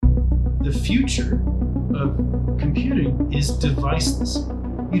The future of computing is deviceless.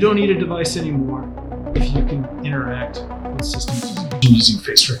 You don't need a device anymore if you can interact with systems using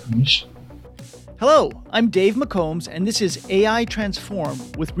face recognition. Hello, I'm Dave McCombs, and this is AI Transform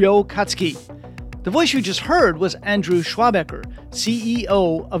with Ryo Katsuki. The voice you just heard was Andrew Schwabecker,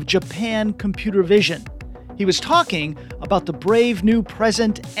 CEO of Japan Computer Vision. He was talking about the brave new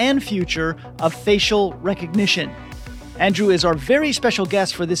present and future of facial recognition. Andrew is our very special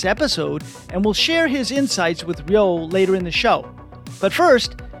guest for this episode and will share his insights with Ryo later in the show. But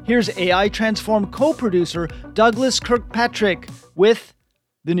first, here's AI Transform co-producer Douglas Kirkpatrick with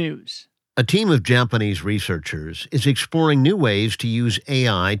the news. A team of Japanese researchers is exploring new ways to use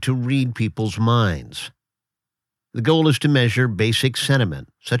AI to read people's minds. The goal is to measure basic sentiment,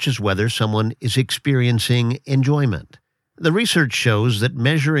 such as whether someone is experiencing enjoyment. The research shows that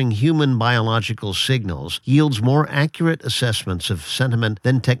measuring human biological signals yields more accurate assessments of sentiment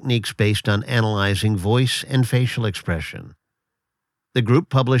than techniques based on analyzing voice and facial expression. The group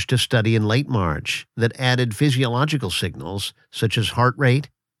published a study in late March that added physiological signals, such as heart rate,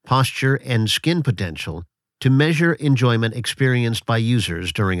 posture, and skin potential, to measure enjoyment experienced by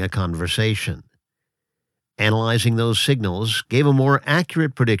users during a conversation. Analyzing those signals gave a more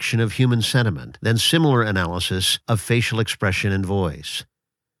accurate prediction of human sentiment than similar analysis of facial expression and voice.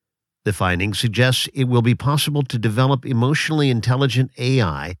 The finding suggests it will be possible to develop emotionally intelligent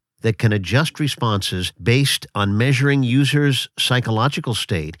AI that can adjust responses based on measuring users' psychological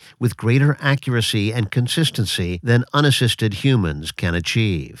state with greater accuracy and consistency than unassisted humans can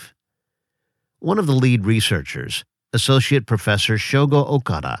achieve. One of the lead researchers, Associate Professor Shogo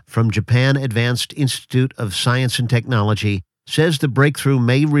Okada from Japan Advanced Institute of Science and Technology, says the breakthrough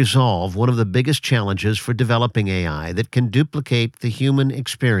may resolve one of the biggest challenges for developing AI that can duplicate the human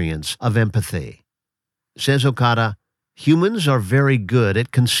experience of empathy. Says Okada, humans are very good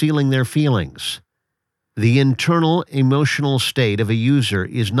at concealing their feelings. The internal emotional state of a user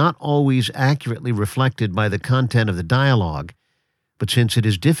is not always accurately reflected by the content of the dialogue, but since it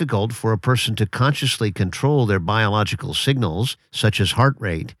is difficult for a person to consciously control their biological signals, such as heart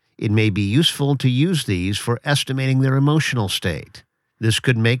rate, it may be useful to use these for estimating their emotional state. This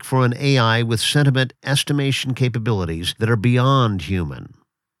could make for an AI with sentiment estimation capabilities that are beyond human.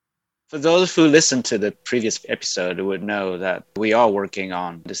 For those who listened to the previous episode would know that we are working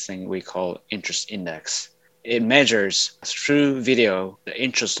on this thing we call interest index. It measures through video the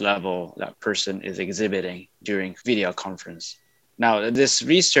interest level that person is exhibiting during video conference. Now, this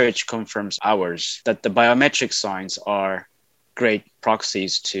research confirms ours that the biometric signs are great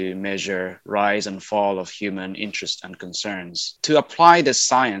proxies to measure rise and fall of human interest and concerns. To apply this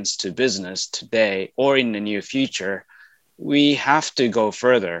science to business today or in the near future, we have to go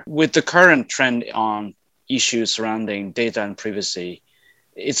further. With the current trend on issues surrounding data and privacy,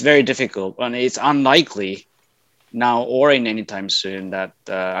 it's very difficult and it's unlikely now or in any time soon that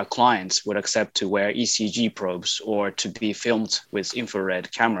our clients would accept to wear ECG probes or to be filmed with infrared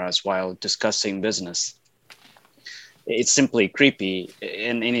cameras while discussing business. It's simply creepy.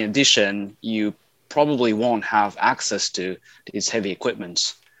 And in addition, you probably won't have access to these heavy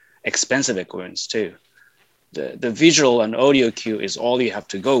equipments, expensive equipments too. The visual and audio cue is all you have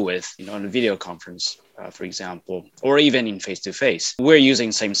to go with, in a video conference, for example, or even in face-to-face. We're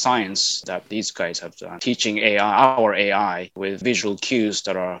using same science that these guys have done, teaching our AI with visual cues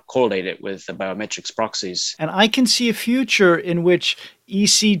that are correlated with the biometrics proxies. And I can see a future in which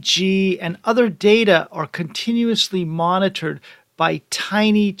ECG and other data are continuously monitored by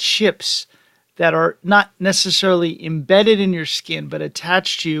tiny chips that are not necessarily embedded in your skin, but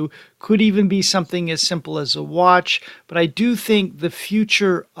attached to you. Could even be something as simple as a watch. But I do think the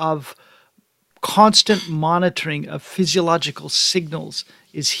future of constant monitoring of physiological signals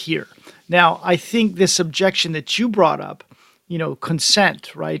is here. Now, I think this objection that you brought up,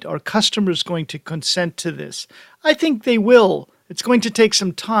 consent, right? Are customers going to consent to this? I think they will. It's going to take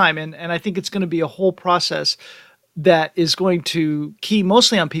some time, and I think it's going to be a whole process that is going to key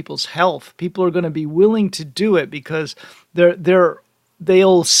mostly on people's health. People are going to be willing to do it because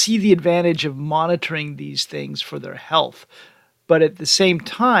they'll see the advantage of monitoring these things for their health. But at the same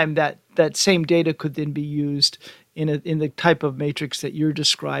time, that same data could then be used in the type of matrix that you're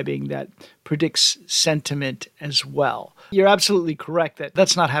describing that predicts sentiment as well. You're absolutely correct that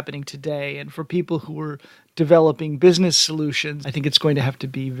that's not happening today. And for people who are developing business solutions, I think it's going to have to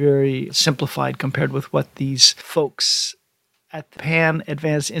be very simplified compared with what these folks at the Japan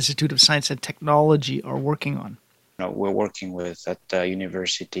Advanced Institute of Science and Technology are working on. We're working with at the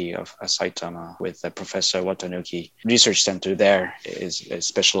University of Saitama with Professor Watanuki. Research center there is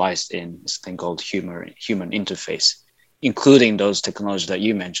specialized in this thing called human interface. including those technologies that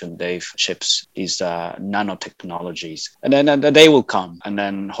you mentioned, Dave, chips, these nanotechnologies. And then the day will come, and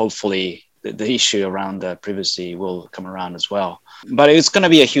then hopefully the issue around the privacy will come around as well. But it's going to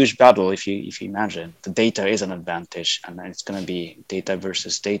be a huge battle if you imagine. The data is an advantage, and it's going to be data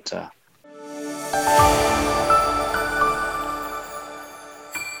versus data.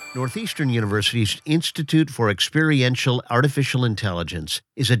 Northeastern University's Institute for Experiential Artificial Intelligence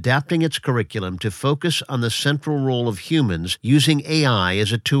is adapting its curriculum to focus on the central role of humans using AI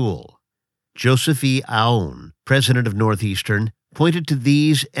as a tool. Joseph E. Aoun, president of Northeastern, pointed to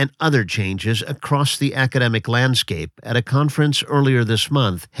these and other changes across the academic landscape at a conference earlier this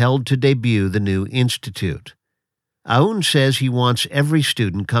month held to debut the new institute. Aoun says he wants every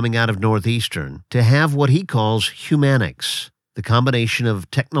student coming out of Northeastern to have what he calls humanics, the combination of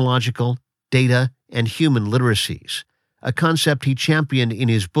technological, data, and human literacies, a concept he championed in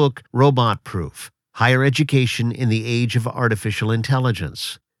his book Robot Proof: Higher Education in the Age of Artificial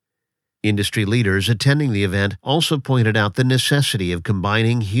Intelligence. Industry leaders attending the event also pointed out the necessity of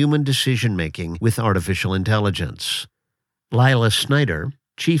combining human decision-making with artificial intelligence. Lila Snyder,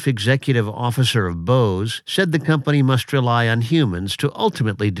 Chief Executive Officer of Bose, said the company must rely on humans to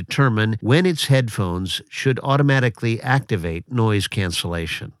ultimately determine when its headphones should automatically activate noise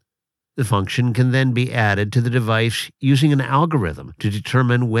cancellation. The function can then be added to the device using an algorithm to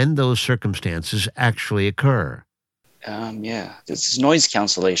determine when those circumstances actually occur. This noise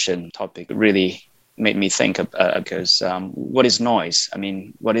cancellation topic really made me think because what is noise? I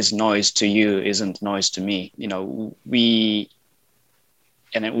mean, what is noise to you isn't noise to me.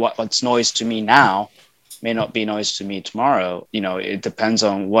 What's noise to me now may not be noise to me tomorrow. It depends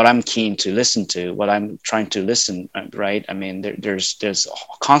on what I'm keen to listen to, what I'm trying to listen, right? I mean, there's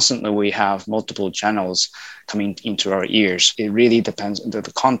constantly we have multiple channels coming into our ears. It really depends on the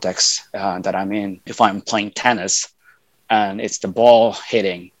context that I'm in. If I'm playing tennis and it's the ball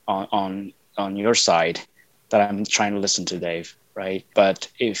hitting on your side that I'm trying to listen to, Dave, right? But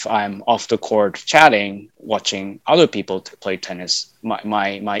if I'm off the court chatting, watching other people play tennis,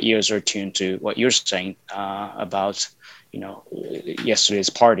 my ears are tuned to what you're saying about, yesterday's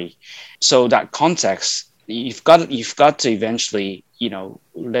party. So that context, you've got to eventually,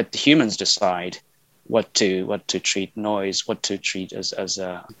 let the humans decide what to treat noise, what to treat as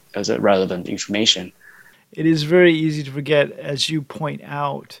a relevant information. It is very easy to forget, as you point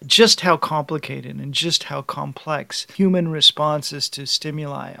out, just how complicated and just how complex human responses to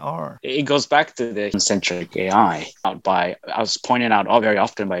stimuli are. It goes back to the centric AI I was pointed out very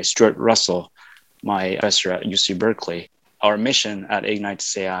often by Stuart Russell, my professor at UC Berkeley. Our mission at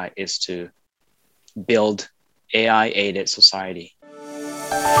Ignites AI is to build AI-aided society.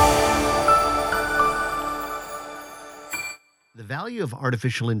 The value of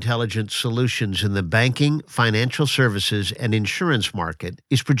artificial intelligence solutions in the banking, financial services, and insurance market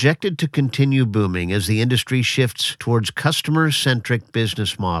is projected to continue booming as the industry shifts towards customer-centric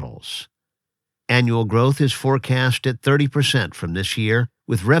business models. Annual growth is forecast at 30% from this year,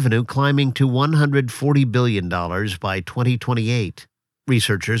 with revenue climbing to $140 billion by 2028,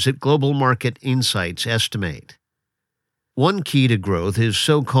 researchers at Global Market Insights estimate. One key to growth is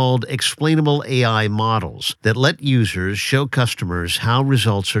so-called explainable AI models that let users show customers how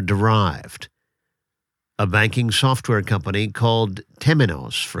results are derived. A banking software company called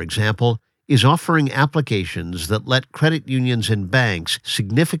Temenos, for example, is offering applications that let credit unions and banks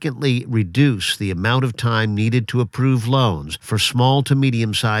significantly reduce the amount of time needed to approve loans for small to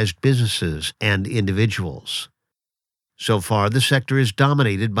medium-sized businesses and individuals. So far, the sector is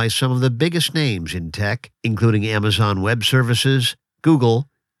dominated by some of the biggest names in tech, including Amazon Web Services, Google,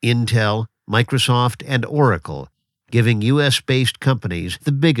 Intel, Microsoft, and Oracle, giving U.S.-based companies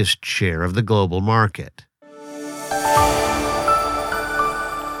the biggest share of the global market.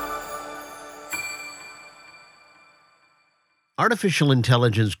 Artificial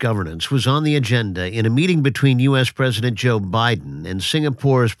intelligence governance was on the agenda in a meeting between U.S. President Joe Biden and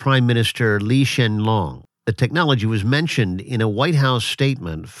Singapore's Prime Minister Lee Hsien Loong. The technology was mentioned in a White House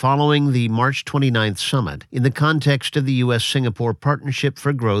statement following the March 29th summit in the context of the U.S.-Singapore Partnership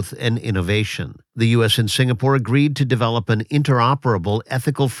for Growth and Innovation. The U.S. and Singapore agreed to develop an interoperable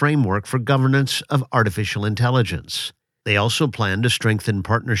ethical framework for governance of artificial intelligence. They also plan to strengthen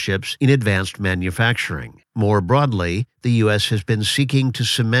partnerships in advanced manufacturing. More broadly, the U.S. has been seeking to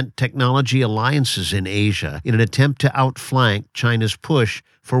cement technology alliances in Asia in an attempt to outflank China's push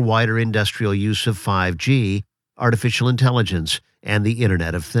for wider industrial use of 5G, artificial intelligence, and the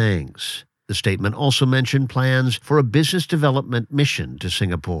Internet of Things. The statement also mentioned plans for a business development mission to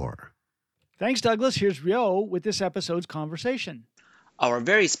Singapore. Thanks, Douglas. Here's Ryo with this episode's conversation. Our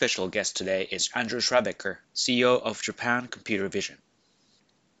very special guest today is Andrew Schrabecker, CEO of Japan Computer Vision.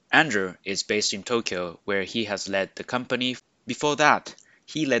 Andrew is based in Tokyo, where he has led the company. Before that,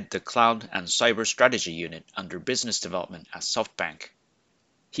 he led the Cloud and Cyber Strategy Unit under Business Development at SoftBank.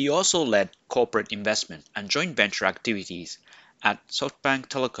 He also led corporate investment and joint venture activities at SoftBank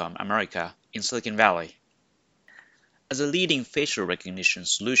Telecom America in Silicon Valley. As a leading facial recognition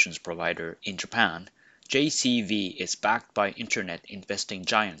solutions provider in Japan, JCV is backed by internet investing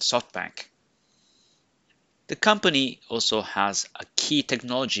giant SoftBank. The company also has a key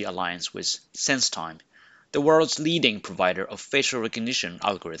technology alliance with SenseTime, the world's leading provider of facial recognition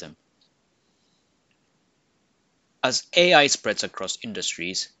algorithm. As AI spreads across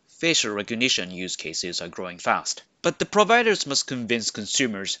industries, facial recognition use cases are growing fast. But the providers must convince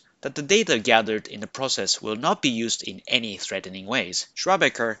consumers that the data gathered in the process will not be used in any threatening ways.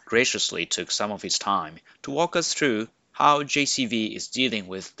 Schrabecker graciously took some of his time to walk us through how JCV is dealing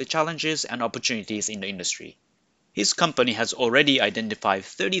with the challenges and opportunities in the industry. His company has already identified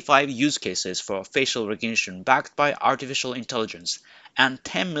 35 use cases for facial recognition backed by artificial intelligence and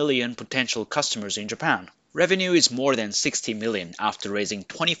 10 million potential customers in Japan. Revenue is more than 60 million after raising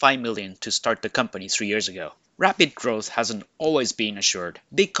 25 million to start the company 3 years ago. Rapid growth hasn't always been assured.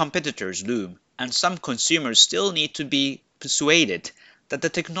 Big competitors loom, and some consumers still need to be persuaded that the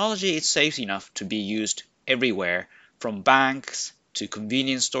technology is safe enough to be used everywhere, from banks to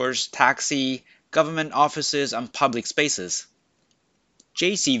convenience stores, taxi, government offices, and public spaces.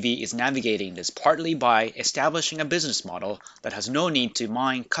 JCV is navigating this partly by establishing a business model that has no need to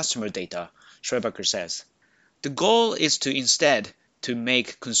mine customer data, Schrabecker says. The goal is to instead to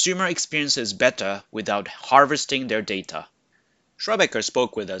make consumer experiences better without harvesting their data. Schrabecker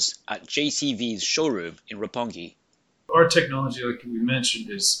spoke with us at JCV's showroom in Roppongi. Our technology, like we mentioned,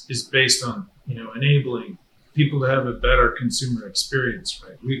 is based on enabling people to have a better consumer experience.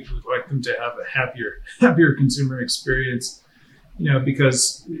 Right? We'd like them to have a happier consumer experience,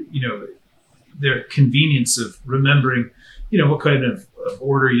 because their convenience of remembering, what kind of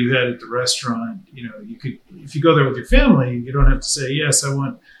order you had at the restaurant. You could, if you go there with your family, you don't have to say, yes, I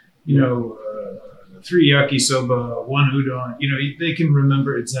want, 3 yakisoba, 1 udon. They can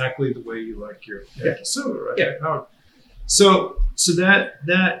remember exactly the way you like your yakisoba, right? Yeah. So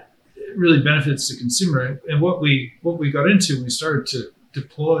that really benefits the consumer. And what we got into when we started to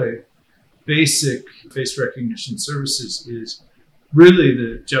deploy basic face recognition services is really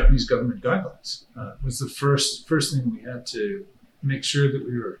the Japanese government guidelines. Was the first thing we had to make sure that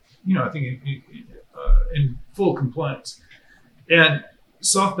we were, I think in full compliance. And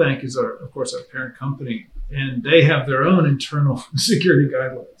SoftBank is of course our parent company, and they have their own internal security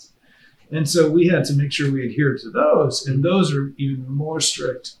guidelines. And so we had to make sure we adhere to those, and those are even more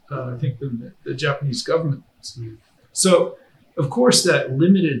strict, I think, than the Japanese government ones. Mm-hmm. So, of course, that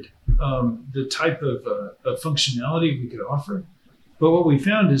limited the type of functionality we could offer. But what we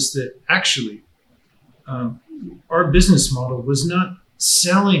found is that actually our business model was not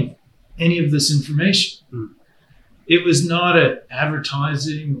selling any of this information. Mm-hmm. It was not an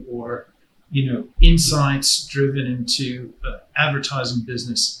advertising or, insights driven into advertising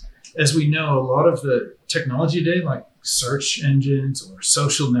business. As we know, a lot of the technology today, like search engines or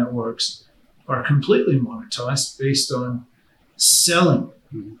social networks, are completely monetized based on selling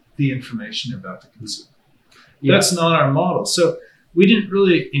the information about the consumer. Yeah. That's not our model. So we didn't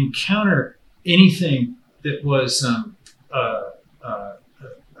really encounter anything that was,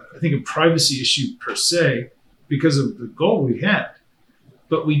 I think, a privacy issue per se because of the goal we had.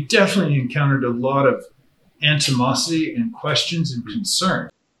 But we definitely encountered a lot of animosity and questions and concern.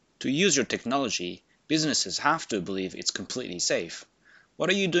 To use your technology, businesses have to believe it's completely safe. What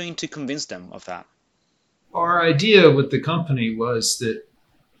are you doing to convince them of that? Our idea with the company was that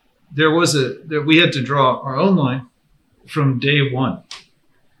that we had to draw our own line from day one.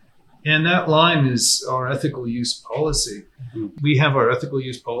 And that line is our ethical use policy. Mm-hmm. We have our ethical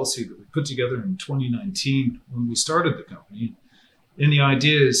use policy that we put together in 2019 when we started the company. And the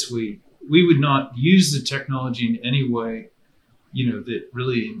idea is we would not use the technology in any way that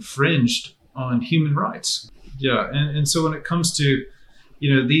really infringed on human rights. Yeah. And so when it comes to,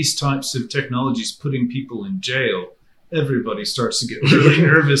 these types of technologies putting people in jail, everybody starts to get really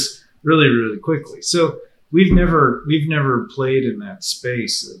nervous really, really quickly. So we've never played in that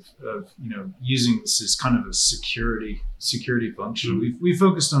space of using this as kind of a security function. Mm-hmm. We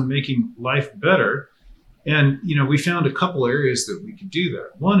focused on making life better. And, we found a couple areas that we could do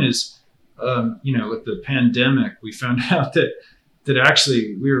that. One is, with the pandemic, we found out that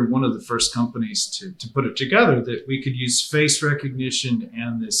actually we were one of the first companies to put it together, that we could use face recognition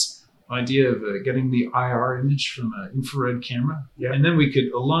and this idea of getting the IR image from an infrared camera. Yeah. And then we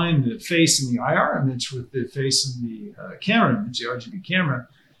could align the face in the IR image with the face in the camera image, the RGB camera,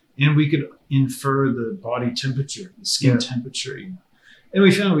 and we could infer the body temperature, the skin temperature. You know. And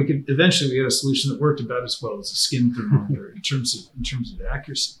we found we could eventually get a solution that worked about as well as a skin thermometer in terms of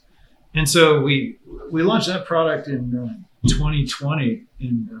accuracy. And so we launched that product in 2020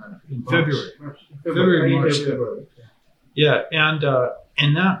 in February. March. Yeah, and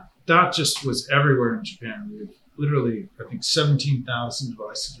that just was everywhere in Japan. We have literally, I think, 17,000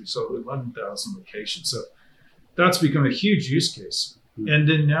 devices. We sold 11,000 locations. So that's become a huge use case. And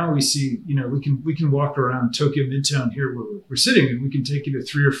then now we see, we can walk around Tokyo Midtown here where we're sitting, and we can take you to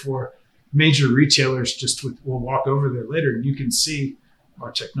 3 or 4 major retailers. We'll walk over there later, and you can see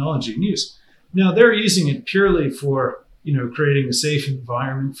our technology in use. Now they're using it purely for creating a safe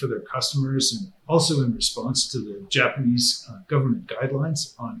environment for their customers, and also in response to the Japanese government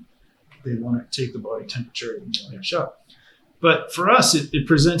guidelines on they want to take the body temperature in the shop. But for us, it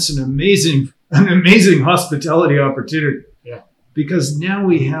presents an amazing hospitality opportunity. Yeah. Because now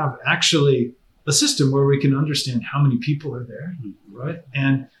we have actually a system where we can understand how many people are there, right?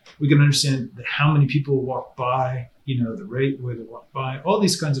 And we can understand how many people walk by, the rate where they walk by, all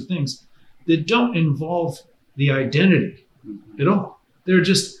these kinds of things that don't involve the identity at all. They're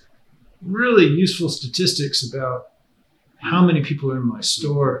just really useful statistics about how many people are in my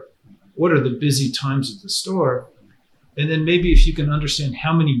store, what are the busy times of the store, and then maybe if you can understand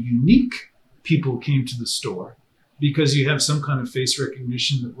how many unique people came to the store because you have some kind of face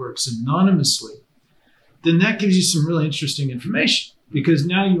recognition that works anonymously, then that gives you some really interesting information, because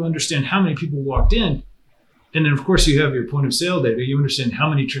now you understand how many people walked in. And then, of course, you have your point of sale data. You understand how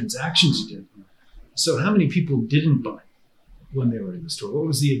many transactions you did. So how many people didn't buy when they were in the store? What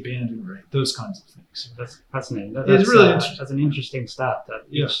was the abandon rate? Those kinds of things. That's fascinating. It's really interesting. That's an interesting stat that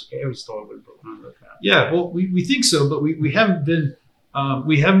every store would look at. Yeah, well, we think so, but we haven't been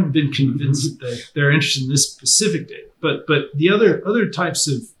convinced that they're interested in this specific data. But the other types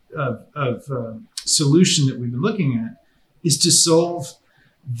of solution that we've been looking at is to solve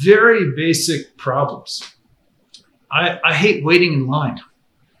very basic problems. I hate waiting in line.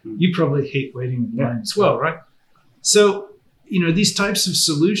 You probably hate waiting in line as well, right? So, these types of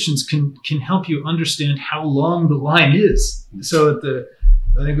solutions can help you understand how long the line is. So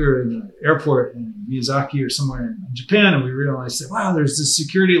I think we were in the airport in Miyazaki or somewhere in Japan, and we realized that, wow, there's this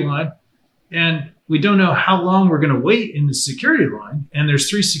security line, and we don't know how long we're going to wait in the security line. And there's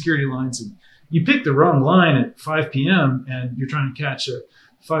 3 security lines, and you pick the wrong line at 5 p.m. and you're trying to catch a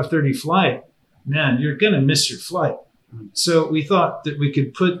 5:30 flight. Man, you're going to miss your flight. So we thought that we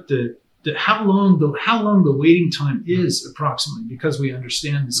could put the how long the waiting time is approximately, because we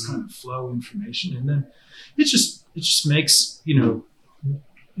understand this kind of flow information, and then it just makes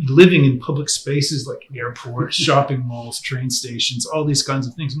living in public spaces like airports, shopping malls, train stations, all these kinds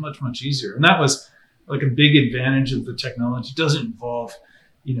of things much easier. And that was like a big advantage of the technology. It doesn't involve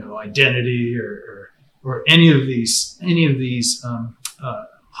identity or any of these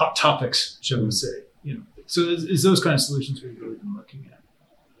hot topics, shall we say. So it's those kind of solutions we've really been looking at.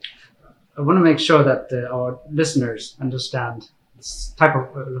 I want to make sure that our listeners understand this type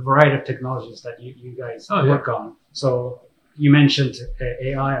of the variety of technologies that you guys work on. So you mentioned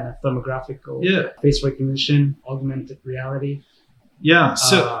AI and thermographical face recognition, augmented reality. Yeah,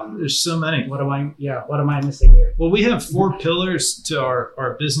 so there's so many. What am I missing here? Well, we have 4 pillars to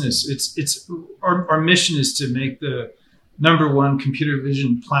our business. It's our mission is to make the #1 computer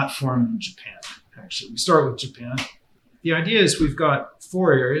vision platform in Japan. Actually, we start with Japan. The idea is we've got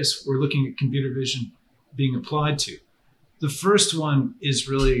 4 areas we're looking at computer vision being applied to. The first one is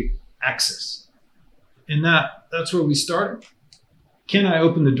really access. And that's where we start. Can I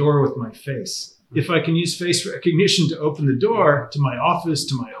open the door with my face? If I can use face recognition to open the door to my office,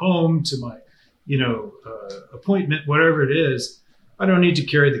 to my home, to my appointment, whatever it is, I don't need to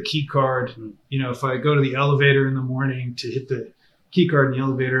carry the key card. If I go to the elevator in the morning to hit the key card in the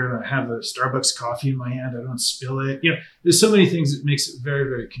elevator and I have a Starbucks coffee in my hand, I don't spill it. There's so many things that makes it very,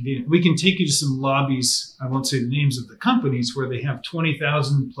 very convenient. We can take you to some lobbies, I won't say the names of the companies, where they have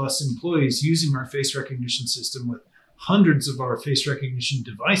 20,000 plus employees using our face recognition system with hundreds of our face recognition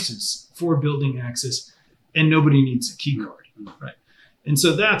devices for building access, and nobody needs a key card, right? And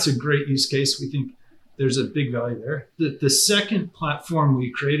so that's a great use case. We think there's a big value there. The second platform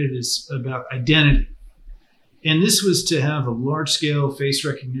we created is about identity. And this was to have a large-scale face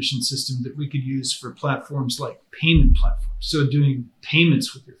recognition system that we could use for platforms like payment platforms, so doing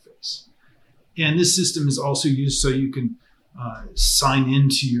payments with your face. And this system is also used so you can sign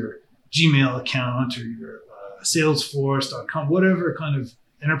into your Gmail account or your Salesforce.com, whatever kind of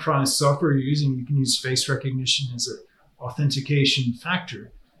enterprise software you're using, you can use face recognition as an authentication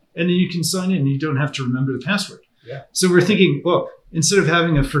factor. And then you can sign in and you don't have to remember the password. Yeah. So we're thinking, well, instead of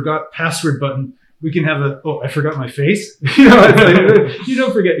having a forgot password button, we can have I forgot my face. You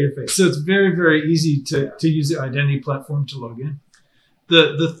don't forget your face. So it's very, very easy to use the identity platform to log in.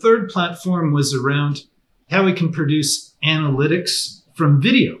 The third platform was around how we can produce analytics from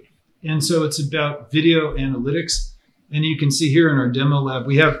video. And so it's about video analytics. And you can see here in our demo lab,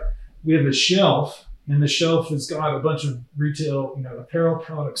 we have a shelf, and the shelf has got a bunch of retail, apparel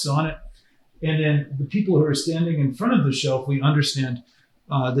products on it. And then the people who are standing in front of the shelf, we understand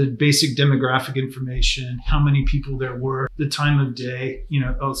the basic demographic information, how many people there were, the time of day,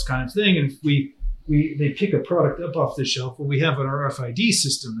 those kind of thing. And if they pick a product up off the shelf, well, we have an RFID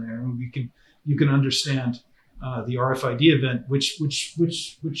system there, and you can understand the RFID event, which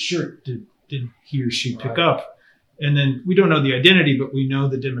shirt did he or she pick up. And then we don't know the identity, but we know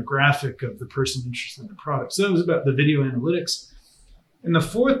the demographic of the person interested in the product. So that was about the video analytics. And the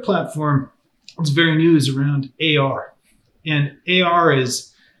fourth platform, it's very new, is around AR. And AR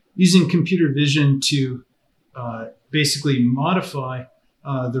is using computer vision to basically modify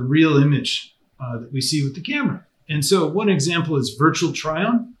the real image that we see with the camera. And so one example is virtual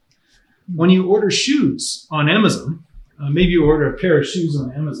try-on. When you order shoes on Amazon, maybe you order a pair of shoes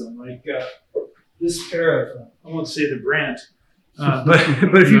on Amazon, like this pair of, I won't say the brand, but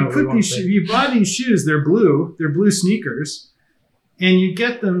if you put these shoes, you buy these shoes, they're blue sneakers, and you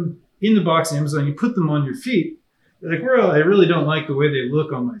get them in the box on Amazon, you put them on your feet. You're like, well, I really don't like the way they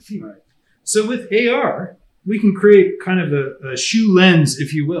look on my feet. Right. So with AR, we can create kind of a shoe lens,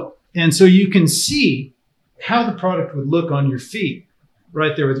 if you will. And so you can see how the product would look on your feet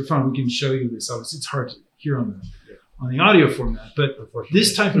right there with your phone. We can show you this. Obviously, it's hard to hear on the audio format, but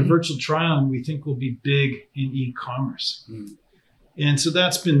this type of virtual try-on we think will be big in e-commerce. And so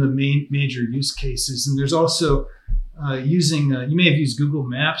that's been the major use cases. And there's also using, you may have used Google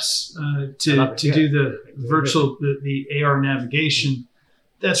Maps to do the AR navigation.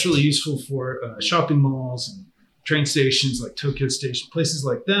 That's really useful for shopping malls and train stations like Tokyo Station, places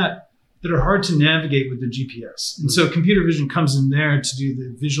like that are hard to navigate with the GPS. And so computer vision comes in there to do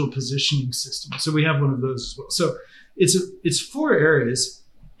the visual positioning system. So we have one of those as well. So it's 4 areas,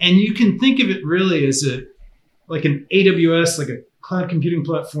 and you can think of it really as like an AWS, like a cloud computing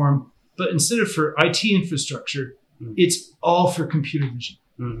platform, but instead of for IT infrastructure, it's all for computer vision.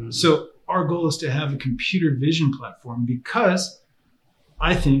 Mm-hmm. So our goal is to have a computer vision platform, because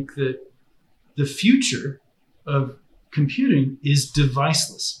I think that the future of computing is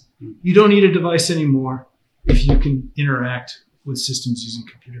deviceless. You don't need a device anymore if you can interact with systems using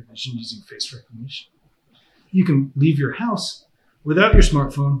computer vision, using face recognition. You can leave your house without your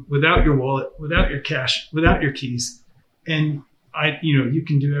smartphone, without your wallet, without your cash, without your keys, and you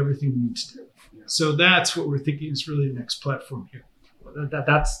can do everything you need to do. So that's what we're thinking is really the next platform here. Well,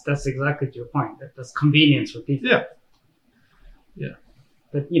 that's exactly to your point. That's convenience for people. Yeah.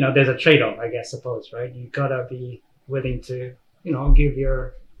 But there's a trade-off, I suppose, right? You gotta be willing to, give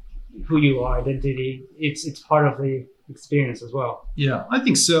your who you are identity. It's part of the experience as well. Yeah, I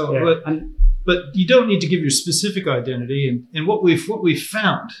think so. Yeah. But you don't need to give your specific identity. And what we've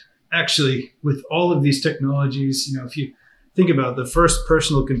found actually with all of these technologies, if you think about the first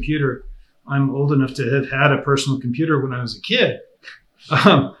personal computer, I'm old enough to have had a personal computer when I was a kid.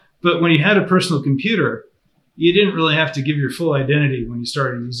 But when you had a personal computer, you didn't really have to give your full identity when you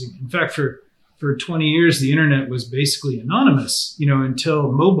started using it. In fact, for 20 years, the internet was basically anonymous,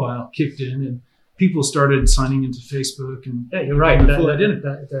 until mobile kicked in and people started signing into Facebook. And yeah, you're right.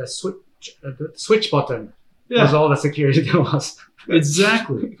 The switch button was all the security there was.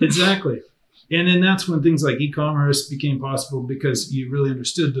 Exactly. And then that's when things like e-commerce became possible, because you really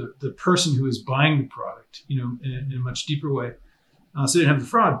understood the person who was buying the product, in a much deeper way. So you didn't have the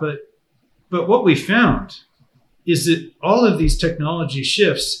fraud. But what we found is that all of these technology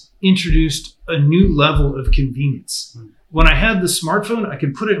shifts introduced a new level of convenience. When I had the smartphone, I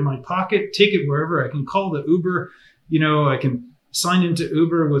could put it in my pocket, take it wherever. I can call the Uber, I can sign into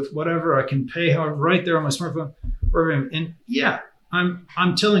Uber with whatever. I can pay however right there on my smartphone. And yeah,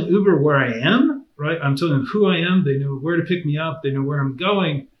 I'm telling Uber where I am, right? I'm telling them who I am. They know where to pick me up. They know where I'm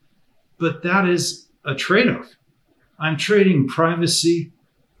going. But that is a trade-off. I'm trading privacy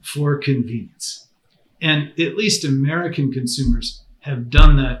for convenience. And at least American consumers have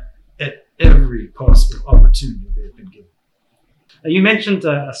done that at every possible opportunity they've been given. You mentioned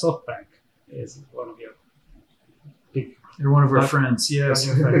SoftBank is one of your big... They're one of our friends, yes.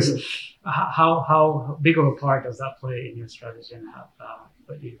 How big of a part does that play in your strategy and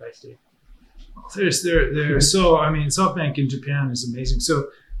what you guys do? SoftBank in Japan is amazing. So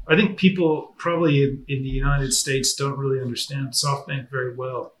I think people probably in the United States don't really understand SoftBank very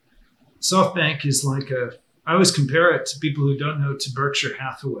well. SoftBank is I always compare it to people who don't know, to Berkshire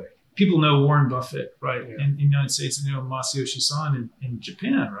Hathaway. People know Warren Buffett, right? Yeah. In the United States, and Masayoshi Son in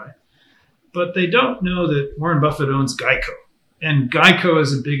Japan, right? But they don't know that Warren Buffett owns Geico. And Geico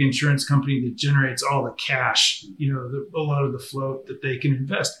is a big insurance company that generates all the cash, a lot of the float that they can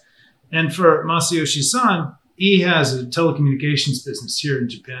invest. And for Masayoshi Son, he has a telecommunications business here in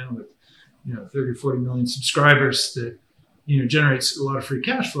Japan with 30 or 40 million subscribers that generates a lot of free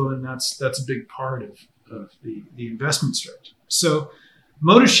cash flow, and that's a big part of the investment strategy. So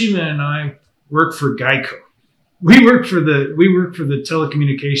Motoshima and I work for Geico. We work for the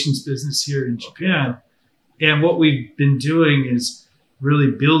telecommunications business here in Japan, and what we've been doing is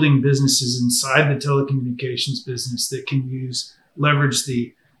really building businesses inside the telecommunications business that can leverage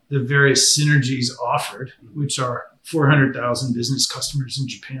the various synergies offered, which are 400,000 business customers in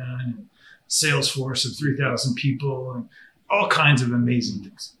Japan and sales force of 3,000 people and all kinds of amazing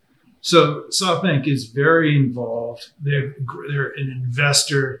things. So SoftBank is very involved. They're an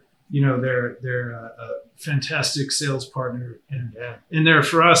investor. They're a fantastic sales partner, and they're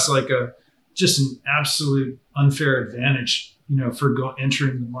for us just an absolute unfair advantage, for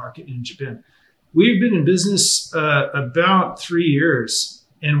entering the market in Japan. We've been in business about 3 years,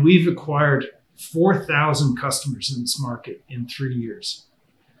 and we've acquired 4,000 customers in this market in 3 years,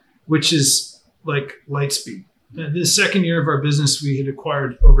 which is like light speed. The second year of our business, we had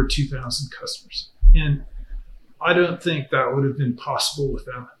acquired over 2,000 customers. And I don't think that would have been possible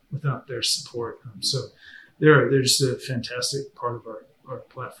without their support. So they're just a fantastic part of our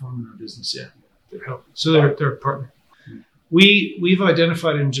platform and our business. Yeah, they're helping. So they're a partner. We've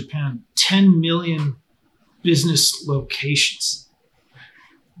identified in Japan 10 million business locations,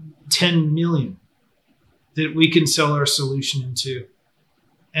 10 million that we can sell our solution into.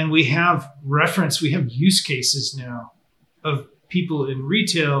 And we have use cases now of people in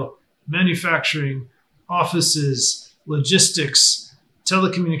retail, manufacturing, offices, logistics,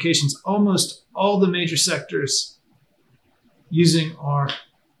 telecommunications, almost all the major sectors using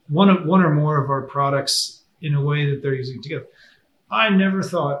one or more of our products in a way that they're using together. I never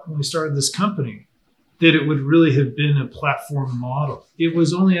thought when we started this company that it would really have been a platform model. It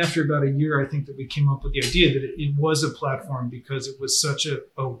was only after about a year, I think, that we came up with the idea that it was a platform because it was such a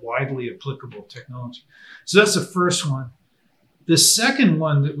widely applicable technology. So that's the first one. The second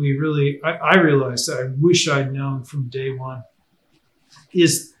one that I realized that I wish I'd known from day one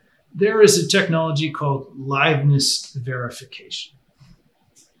is there is a technology called liveness verification.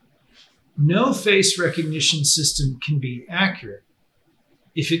 No face recognition system can be accurate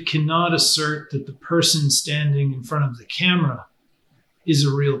if it cannot assert that the person standing in front of the camera is a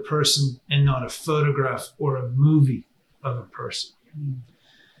real person and not a photograph or a movie of a person.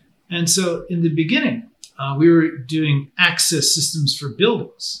 And so in the beginning, we were doing access systems for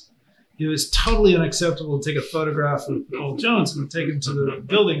buildings. It was totally unacceptable to take a photograph of Paul Jones and take him to the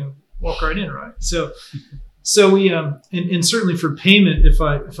building and walk right in, right? So we, and certainly for payment, if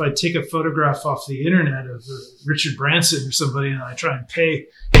I take a photograph off the internet of Richard Branson or somebody and I try and pay,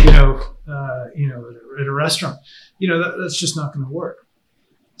 at a restaurant, that's just not going to work.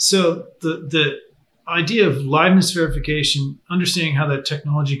 So the idea of liveness verification, understanding how that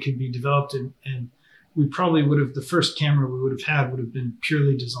technology could be developed, and we probably would have, the first camera we would have been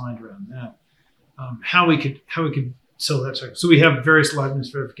purely designed around that. How we could sell that tech. So we have various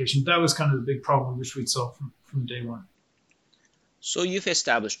liveness verification. That was kind of the big problem which we'd solve from day one. So you've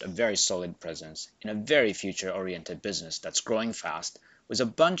established a very solid presence in a very future-oriented business that's growing fast with a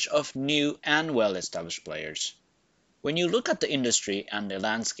bunch of new and well-established players. When you look at the industry and the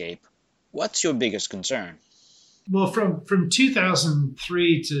landscape, what's your biggest concern? Well, from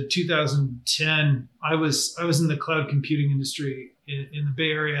 2003 to 2010, I was in the cloud computing industry in the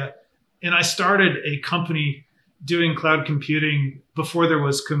Bay Area, and I started a company doing cloud computing before there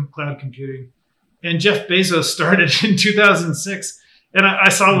was cloud computing. And Jeff Bezos started in 2006, and I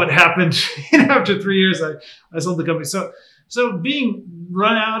saw what happened. After 3 years, I sold the company. So being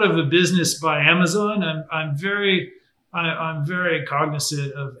run out of a business by Amazon, I'm very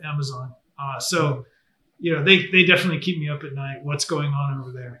cognizant of Amazon. They definitely keep me up at night. What's going on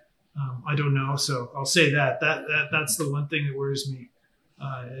over there? I don't know. So I'll say that's the one thing that worries me.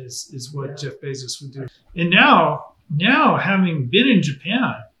 Is what Jeff Bezos would do. And now having been in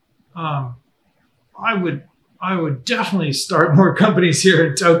Japan, I would definitely start more companies here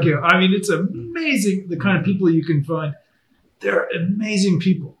in Tokyo. I mean, it's amazing the kind of people you can find. They're amazing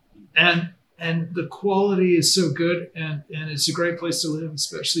people, and and the quality is so good, and it's a great place to live,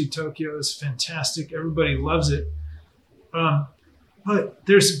 especially Tokyo is fantastic. Everybody loves it. But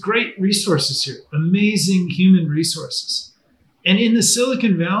there's great resources here, amazing human resources. And in the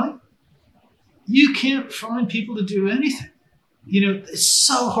Silicon Valley, you can't find people to do anything. It's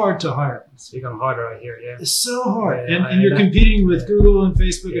so hard to hire. It's become harder out here, yeah. It's so hard. And you're competing with Google and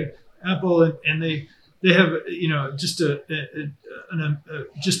Facebook and Apple, and they have, just a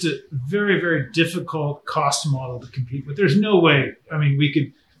very, very difficult cost model to compete with. There's no way. I mean, we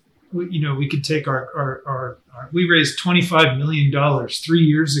could take we raised $25 million 3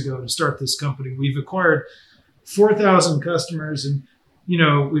 years ago to start this company. We've acquired 4,000 customers, and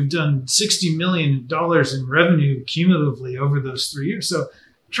we've done $60 million in revenue cumulatively over those 3 years. So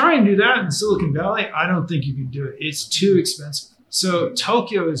try and do that in Silicon Valley. I don't think you can do it. It's too expensive. So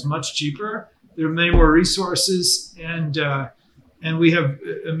Tokyo is much cheaper. There are many more resources, and we have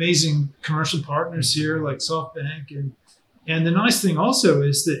amazing commercial partners here like SoftBank. And the nice thing also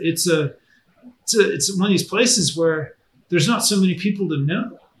is that it's one of these places where there's not so many people to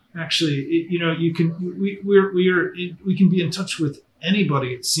know. Actually, we can be in touch with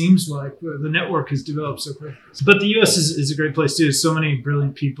anybody. It seems like the network has developed so quickly. But the U.S. is a great place too. There's so many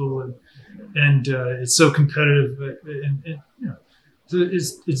brilliant people, and it's so competitive. So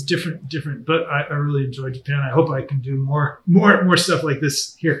it's different. But I really enjoy Japan. I hope I can do more stuff like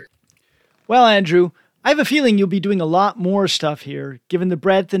this here. Well, Andrew, I have a feeling you'll be doing a lot more stuff here, given the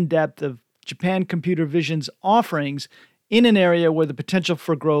breadth and depth of Japan Computer Vision's offerings in an area where the potential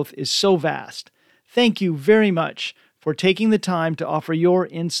for growth is so vast. Thank you very much for taking the time to offer your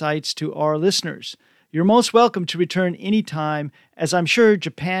insights to our listeners. You're most welcome to return anytime, as I'm sure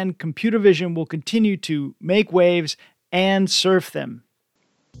Japan Computer Vision will continue to make waves and surf them.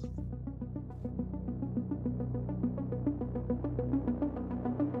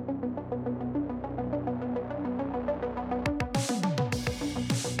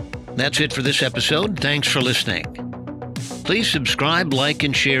 That's it for this episode. Thanks for listening. Please subscribe, like,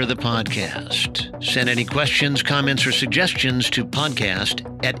 and share the podcast. Send any questions, comments, or suggestions to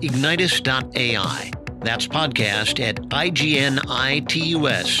podcast@ignitus.ai. That's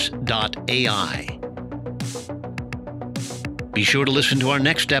podcast@ignitus.ai. Be sure to listen to our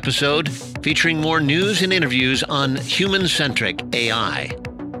next episode featuring more news and interviews on human-centric AI.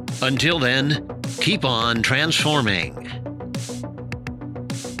 Until then, keep on transforming.